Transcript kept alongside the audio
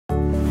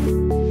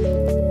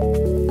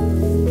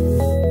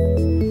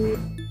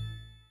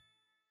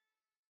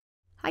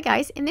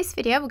guys, in this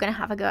video we're going to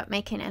have a go at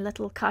making a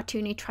little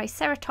cartoony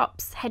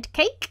Triceratops head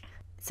cake.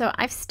 So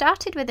I've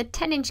started with a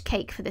 10-inch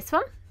cake for this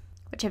one,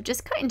 which I've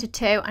just cut into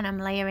two, and I'm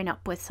layering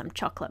up with some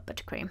chocolate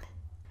buttercream.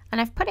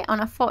 And I've put it on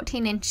a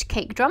 14-inch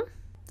cake drum.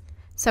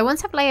 So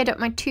once I've layered up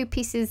my two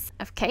pieces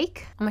of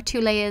cake, on my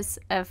two layers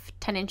of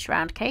 10-inch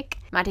round cake,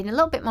 I'm adding a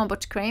little bit more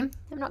buttercream.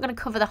 I'm not going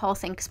to cover the whole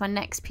thing because my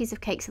next piece of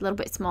cake's a little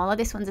bit smaller.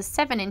 This one's a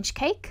 7-inch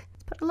cake.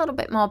 Let's put a little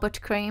bit more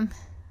buttercream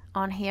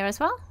on here as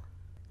well.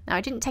 Now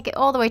I didn't take it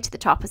all the way to the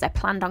top as I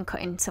planned on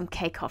cutting some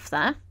cake off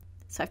there.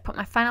 So I've put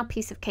my final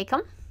piece of cake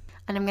on,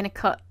 and I'm going to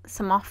cut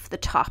some off the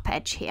top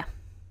edge here.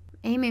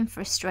 I'm aiming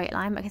for a straight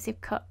line, but I can see I've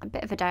cut a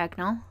bit of a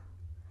diagonal.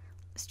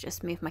 Let's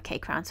just move my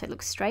cake around so it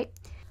looks straight.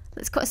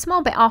 Let's cut a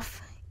small bit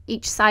off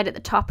each side at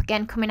the top,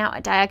 again coming out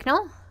at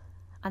diagonal,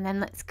 and then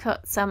let's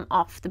cut some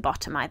off the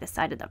bottom, either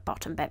side of that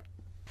bottom bit.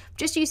 I'm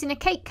just using a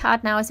cake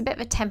card now as a bit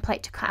of a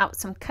template to cut out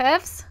some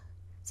curves.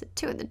 So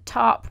two at the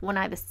top, one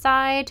either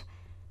side.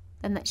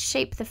 Then let's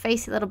shape the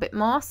face a little bit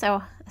more,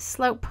 so a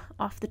slope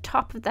off the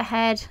top of the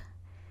head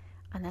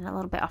and then a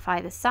little bit off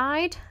either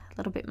side, a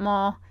little bit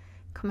more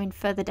coming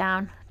further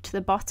down to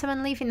the bottom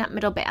and leaving that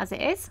middle bit as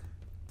it is.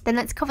 Then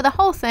let's cover the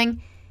whole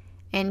thing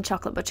in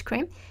chocolate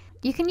buttercream.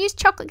 You can use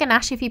chocolate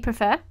ganache if you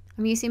prefer.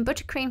 I'm using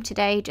buttercream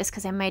today just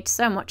because I made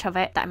so much of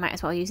it that I might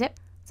as well use it.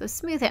 So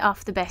smooth it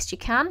off the best you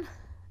can.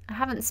 I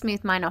haven't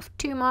smoothed mine off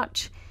too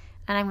much,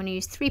 and I'm going to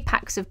use 3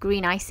 packs of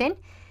green icing.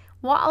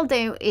 What I'll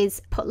do is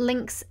put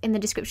links in the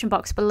description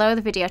box below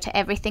the video to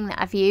everything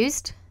that I've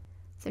used.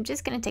 So I'm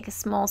just going to take a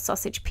small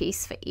sausage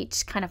piece for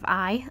each kind of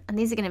eye, and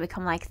these are going to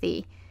become like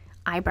the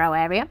eyebrow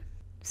area.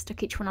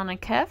 Stuck each one on a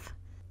curve.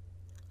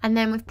 And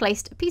then we've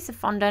placed a piece of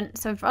fondant,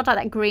 so we've rolled out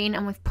that green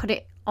and we've put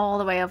it all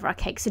the way over our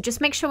cake. So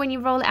just make sure when you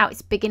roll it out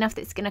it's big enough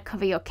that it's going to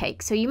cover your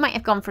cake. So you might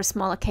have gone for a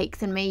smaller cake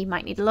than me, you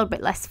might need a little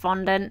bit less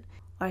fondant,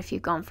 or if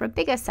you've gone for a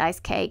bigger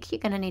size cake,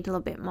 you're going to need a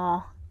little bit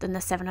more than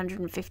the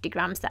 750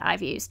 grams that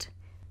I've used.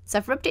 So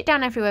I've rubbed it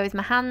down everywhere with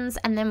my hands,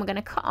 and then we're going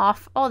to cut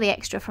off all the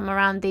extra from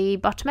around the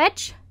bottom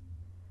edge.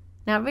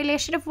 Now really I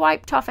should have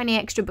wiped off any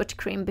extra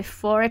buttercream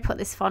before I put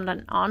this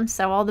fondant on,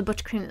 so all the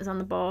buttercream that was on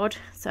the board.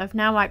 So I've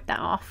now wiped that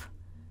off.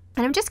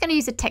 And I'm just going to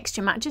use a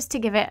texture mat just to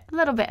give it a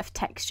little bit of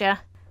texture.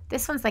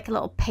 This one's like a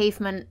little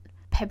pavement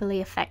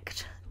pebbly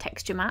effect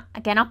texture mat.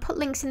 Again, I'll put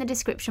links in the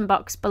description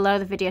box below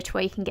the video to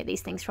where you can get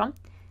these things from.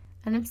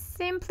 And I'm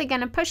simply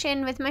going to push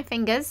in with my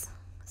fingers,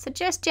 so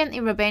just gently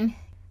rubbing,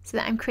 so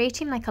that I'm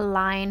creating like a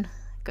line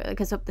that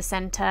goes up the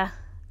centre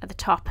at the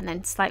top and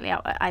then slightly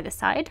out at either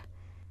side.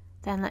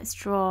 Then let's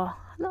draw a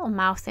little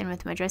mouth in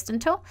with my Dresden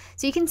tool.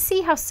 So you can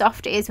see how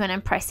soft it is when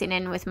I'm pressing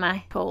in with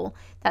my tool.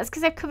 That's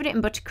because I've covered it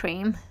in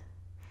buttercream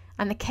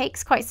and the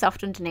cake's quite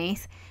soft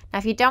underneath. Now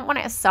if you don't want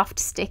it as soft,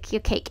 stick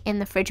your cake in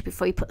the fridge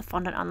before you put the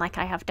fondant on like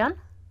I have done.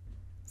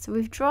 So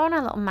we've drawn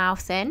a little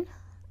mouth in,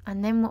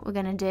 and then what we're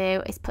going to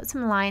do is put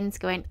some lines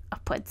going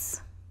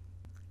upwards.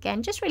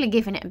 Again, just really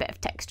giving it a bit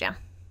of texture.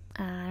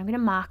 And I'm going to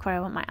mark where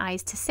I want my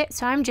eyes to sit,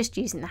 so I'm just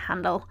using the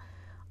handle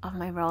of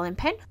my rolling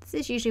pin. This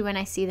is usually when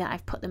I see that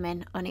I've put them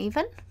in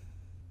uneven.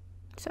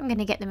 So I'm going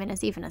to get them in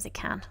as even as I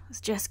can. Let's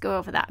just go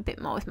over that a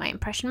bit more with my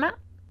impression mat.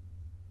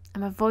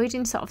 I'm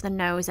avoiding sort of the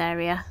nose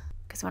area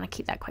because I want to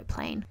keep that quite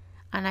plain.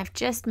 And I've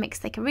just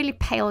mixed like a really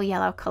pale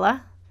yellow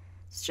colour.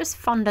 It's just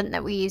fondant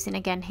that we're using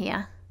again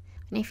here.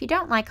 And if you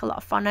don't like a lot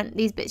of fondant,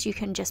 these bits you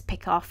can just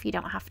pick off, you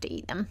don't have to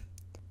eat them.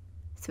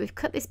 So we've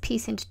cut this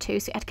piece into two,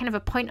 so it had kind of a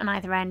point on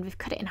either end. We've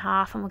cut it in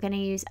half, and we're going to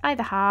use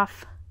either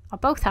half or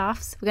both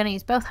halves. We're going to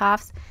use both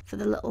halves for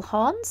the little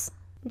horns.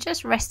 I'm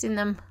just resting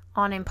them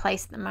on in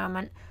place at the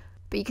moment,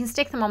 but you can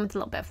stick them on with a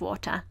little bit of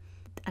water.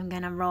 I'm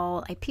going to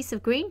roll a piece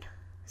of green,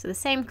 so the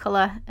same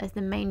colour as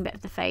the main bit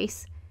of the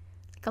face,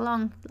 like a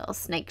long little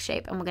snake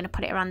shape, and we're going to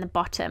put it around the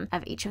bottom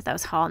of each of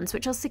those horns,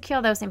 which will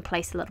secure those in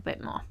place a little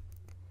bit more.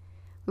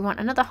 We want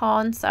another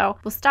horn, so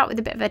we'll start with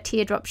a bit of a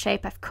teardrop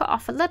shape. I've cut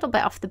off a little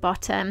bit off the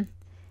bottom,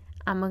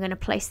 and we're going to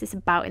place this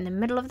about in the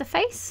middle of the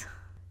face.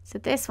 So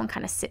this one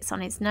kind of sits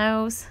on its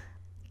nose.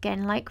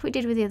 Again, like we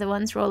did with the other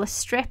ones, roll a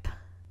strip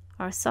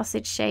or a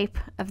sausage shape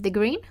of the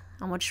green,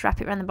 and we'll just wrap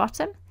it around the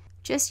bottom.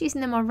 Just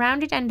using the more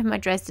rounded end of my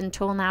Dresden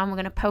tool now, and we're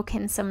going to poke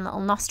in some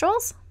little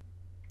nostrils.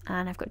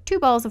 And I've got 2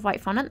 balls of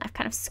white fondant I've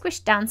kind of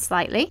squished down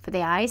slightly for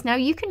the eyes. Now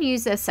you can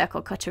use a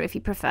circle cutter if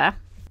you prefer. I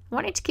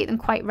wanted to keep them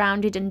quite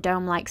rounded and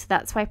dome-like, so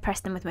that's why I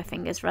pressed them with my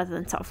fingers rather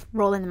than sort of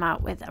rolling them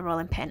out with a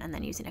rolling pin and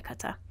then using a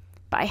cutter.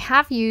 But I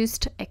have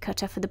used a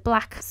cutter for the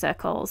black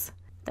circles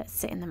that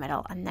sit in the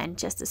middle, and then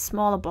just a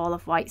smaller ball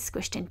of white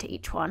squished into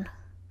each one,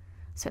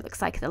 so it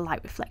looks like the light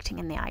reflecting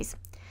in the eyes.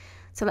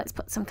 So let's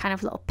put some kind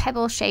of little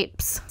pebble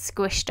shapes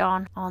squished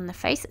on the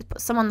face. Let's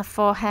put some on the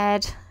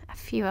forehead, a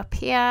few up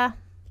here.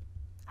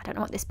 I don't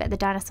know what this bit of the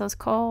dinosaur's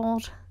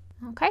called.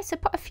 Okay, so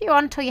put a few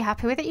on until you're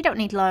happy with it. You don't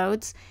need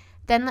loads.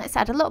 Then let's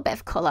add a little bit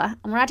of colour,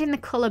 and we're adding the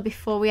colour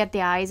before we add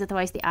the eyes,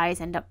 otherwise the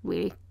eyes end up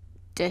really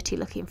dirty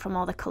looking from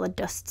all the coloured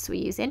dusts we're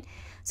using.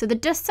 So the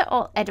dusts are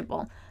all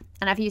edible,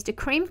 and I've used a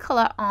cream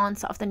colour on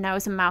sort of the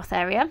nose and mouth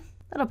area,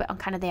 a little bit on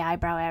kind of the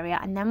eyebrow area,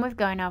 and then we're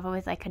going over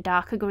with like a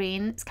darker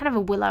green. It's kind of a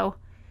willow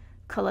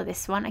colour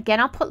this one. Again,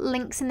 I'll put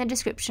links in the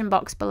description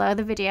box below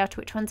the video to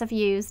which ones I've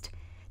used.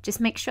 Just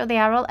make sure they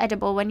are all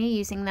edible when you're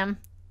using them.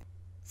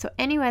 So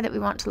anywhere that we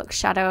want to look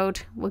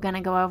shadowed, we're going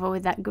to go over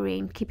with that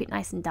green, keep it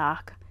nice and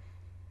dark.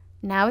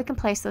 Now we can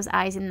place those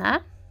eyes in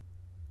there.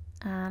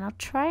 And I'll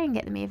try and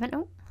get them even.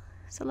 Oh,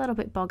 it's a little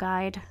bit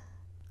bug-eyed.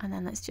 And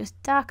then let's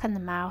just darken the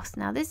mouth.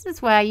 Now this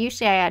is where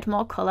usually I add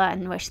more colour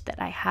and wish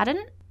that I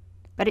hadn't.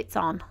 But it's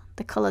on.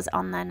 The colour's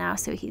on there now,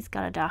 so he's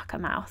got a darker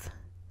mouth.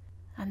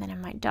 And then I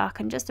might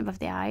darken just above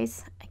the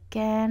eyes.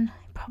 Again,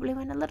 I probably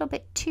went a little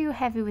bit too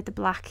heavy with the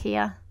black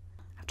here.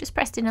 I've just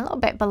pressed in a little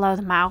bit below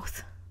the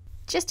mouth,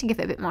 just to give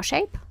it a bit more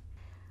shape.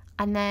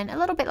 And then a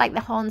little bit like the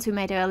horns we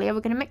made earlier,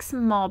 we're going to mix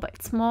some more, but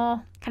it's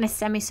more kind of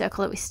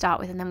semicircle that we start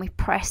with, and then we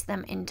press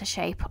them into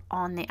shape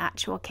on the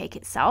actual cake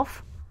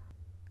itself.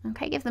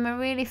 Okay, give them a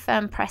really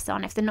firm press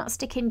on. If they're not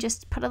sticking,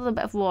 just put a little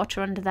bit of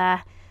water under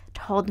there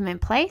to hold them in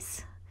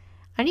place.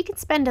 And you can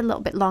spend a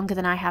little bit longer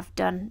than I have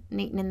done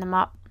neatening them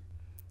up.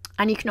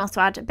 And you can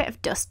also add a bit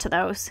of dust to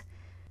those.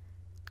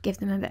 Give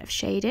them a bit of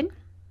shading.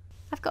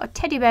 I've got a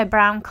teddy bear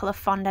brown colour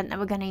fondant that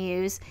we're going to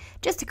use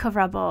just to cover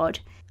our board.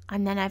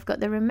 And then I've got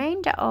the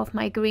remainder of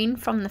my green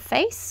from the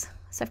face.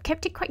 So I've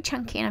kept it quite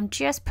chunky and I'm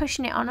just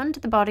pushing it on under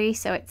the body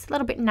so it's a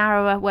little bit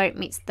narrower where it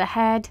meets the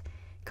head.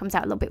 Comes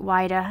out a little bit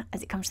wider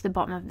as it comes to the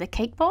bottom of the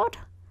cake board.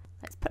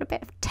 Let's put a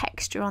bit of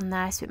texture on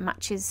there so it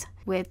matches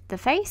with the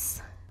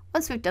face.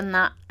 Once we've done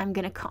that, I'm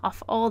going to cut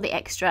off all the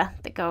extra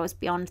that goes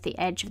beyond the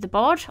edge of the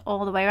board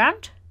all the way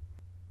around.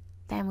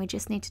 Then we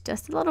just need to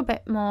dust a little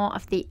bit more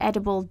of the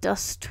edible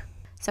dust.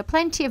 So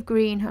plenty of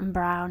green and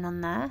brown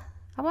on there.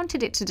 I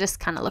wanted it to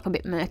just kind of look a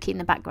bit murky in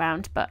the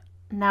background, but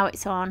now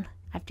it's on.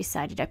 I've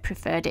decided I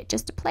preferred it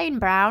just a plain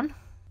brown,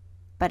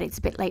 but it's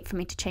a bit late for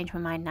me to change my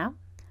mind now.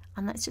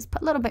 And let's just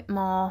put a little bit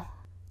more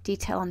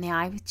detail on the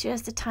eye with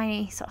just a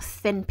tiny sort of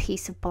thin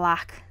piece of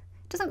black.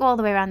 It doesn't go all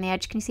the way around the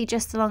edge. Can you see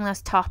just along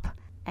those top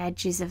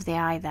edges of the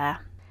eye there?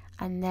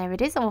 And there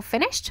it is, all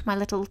finished. My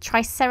little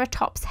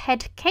Triceratops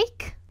head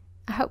cake.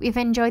 I hope you've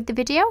enjoyed the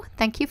video.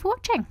 Thank you for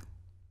watching.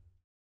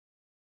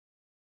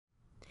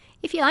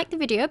 If you liked the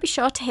video, be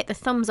sure to hit the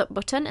thumbs up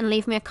button and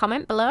leave me a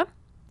comment below.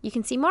 You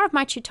can see more of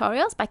my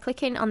tutorials by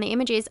clicking on the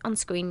images on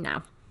screen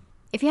now.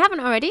 If you haven't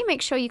already,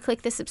 make sure you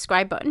click the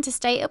subscribe button to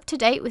stay up to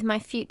date with my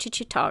future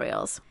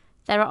tutorials.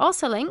 There are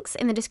also links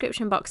in the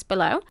description box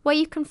below where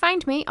you can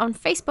find me on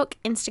Facebook,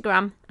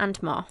 Instagram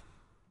and more.